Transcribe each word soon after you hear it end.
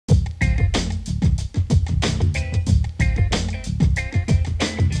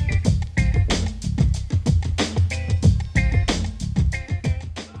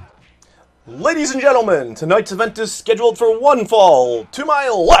Ladies and gentlemen, tonight's event is scheduled for one fall. To my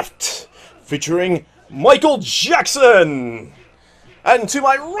left, featuring Michael Jackson. And to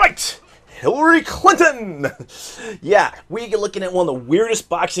my right, Hillary Clinton. Yeah, we're looking at one of the weirdest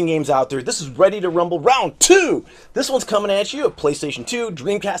boxing games out there. This is Ready to Rumble Round 2. This one's coming at you at PlayStation 2,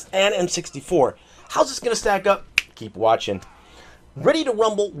 Dreamcast, and N64. How's this going to stack up? Keep watching. Ready to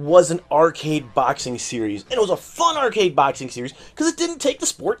Rumble was an arcade boxing series, and it was a fun arcade boxing series because it didn't take the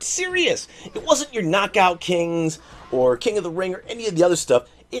sport serious. It wasn't your Knockout Kings or King of the Ring or any of the other stuff.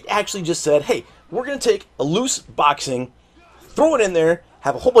 It actually just said, hey, we're going to take a loose boxing, throw it in there,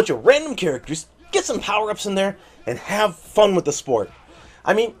 have a whole bunch of random characters, get some power-ups in there, and have fun with the sport.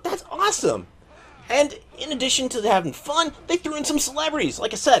 I mean, that's awesome. And in addition to having fun, they threw in some celebrities.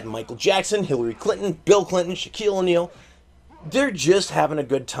 Like I said, Michael Jackson, Hillary Clinton, Bill Clinton, Shaquille O'Neal. They're just having a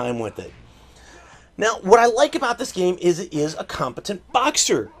good time with it. Now, what I like about this game is it is a competent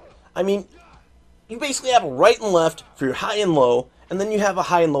boxer. I mean, you basically have a right and left for your high and low, and then you have a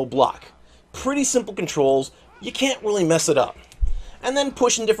high and low block. Pretty simple controls. You can't really mess it up. And then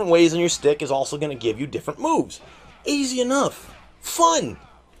pushing different ways on your stick is also going to give you different moves. Easy enough. Fun. In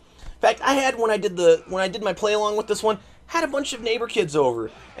fact, I had when I did my play along with this one, had a bunch of neighbor kids over,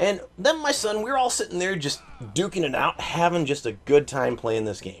 and then my son, we were all sitting there just duking it out, having just a good time playing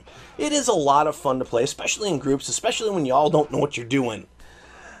this game. It is a lot of fun to play, especially in groups, especially when you all don't know what you're doing.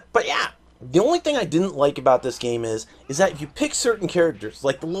 But yeah, the only thing I didn't like about this game is that if you pick certain characters,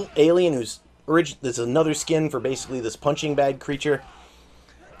 like the little alien who's there's another skin for basically this punching bag creature.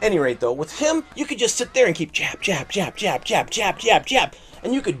 At any rate, though, with him, you could just sit there and keep jab, jab, jab, jab, jab, jab, jab, jab,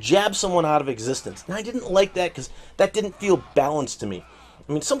 and you could jab someone out of existence. And I didn't like that because that didn't feel balanced to me.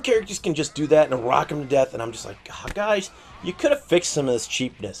 I mean, some characters can just do that and rock them to death, and I'm just like, oh, guys, you could have fixed some of this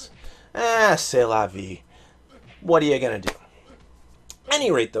cheapness. C'est la vie. What are you going to do? At any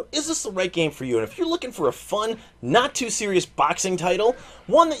rate, though, is this the right game for you? And if you're looking for a fun, not too serious boxing title,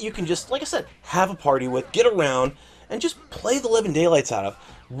 one that you can just, like I said, have a party with, get around, and just play the living daylights out of,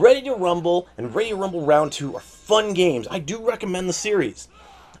 Ready to Rumble and Ready to Rumble Round 2 are fun games. I do recommend the series.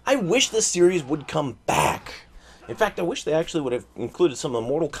 I wish this series would come back. In fact, I wish they actually would have included some of the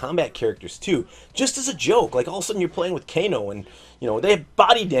Mortal Kombat characters too, just as a joke. Like all of a sudden you're playing with Kano and, you know, they have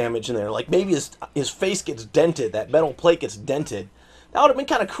body damage in there. Like maybe his face gets dented, that metal plate gets dented. That would have been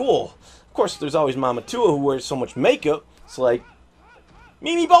kind of cool. Of course, there's always Mama Tua who wears so much makeup. It's like,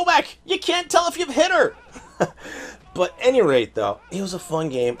 Mimi Bobek, you can't tell if you've hit her. But at any rate, though, it was a fun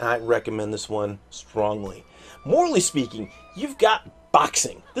game, and I recommend this one strongly. Morally speaking, you've got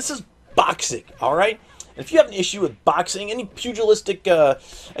boxing. This is boxing, all right? And if you have an issue with boxing, any pugilistic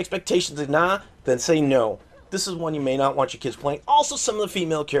expectations of then say no. This is one you may not want your kids playing. Also, some of the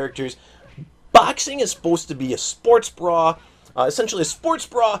female characters. Boxing is supposed to be a sports bra, essentially a sports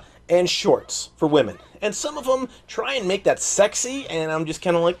bra and shorts for women. And some of them try and make that sexy, and I'm just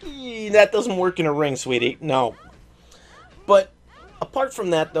kind of like, that doesn't work in a ring, sweetie. No. But apart from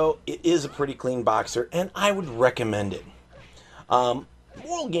that, though, it is a pretty clean boxer, and I would recommend it.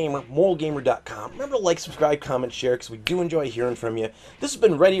 Moral Gamer, moralgamer.com. Remember to like, subscribe, comment, share, because we do enjoy hearing from you. This has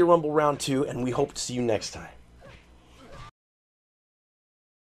been Ready to Rumble Round 2, and we hope to see you next time.